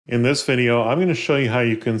In this video, I'm going to show you how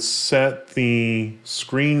you can set the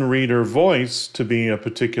screen reader voice to be a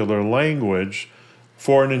particular language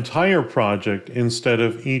for an entire project instead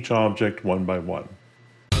of each object one by one.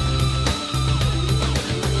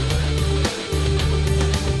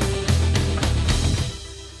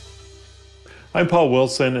 I'm Paul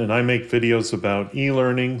Wilson, and I make videos about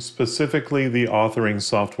e-learning, specifically the authoring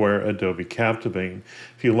software Adobe Captivate.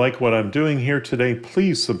 If you like what I'm doing here today,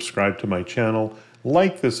 please subscribe to my channel,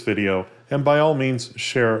 like this video, and by all means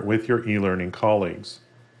share it with your e-learning colleagues.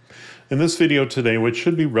 In this video today, which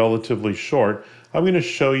should be relatively short, I'm going to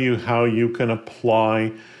show you how you can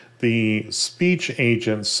apply the speech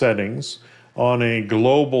agent settings on a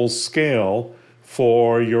global scale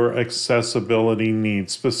for your accessibility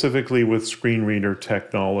needs, specifically with screen reader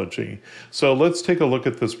technology. So let's take a look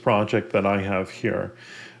at this project that I have here.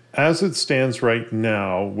 As it stands right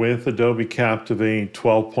now with Adobe Captivate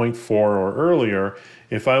 12.4 or earlier,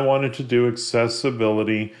 if I wanted to do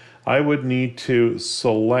accessibility, I would need to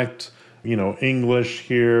select English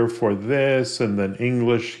here for this, and then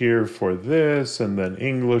English here for this, and then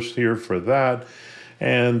English here for that.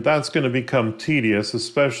 And that's going to become tedious,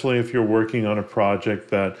 especially if you're working on a project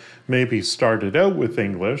that maybe started out with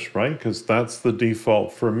English, right? Because that's the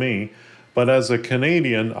default for me. But as a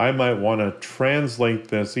Canadian, I might want to translate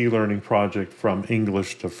this e-learning project from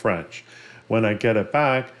English to French. When I get it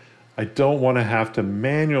back, I don't want to have to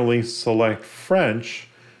manually select French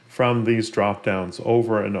from these drop-downs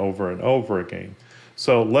over and over and over again.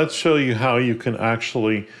 So let's show you how you can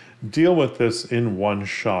actually deal with this in one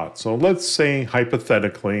shot. So let's say,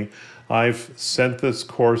 hypothetically, I've sent this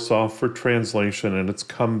course off for translation and it's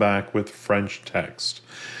come back with French text.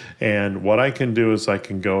 And what I can do is I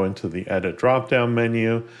can go into the Edit drop-down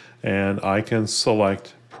menu and I can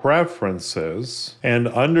select Preferences, and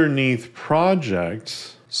underneath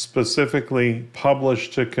Project, specifically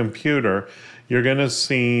Publish to Computer, you're going to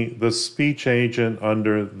see the speech agent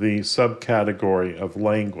under the subcategory of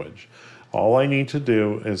language. All I need to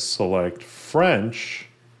do is select French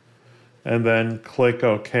and then click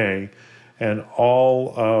OK, and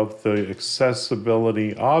all of the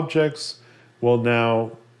accessibility objects will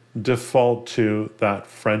now default to that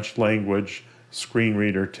French language screen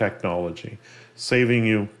reader technology, saving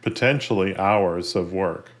you potentially hours of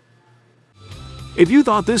work. If you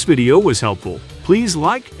thought this video was helpful, please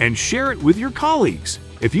like and share it with your colleagues.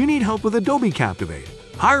 If you need help with Adobe Captivate,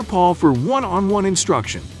 hire Paul for one-on-one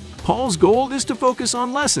instruction. Paul's goal is to focus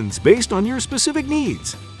on lessons based on your specific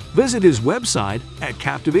needs. Visit his website at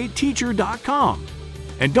captivateteacher.com.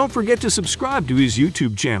 And don't forget to subscribe to his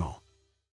YouTube channel.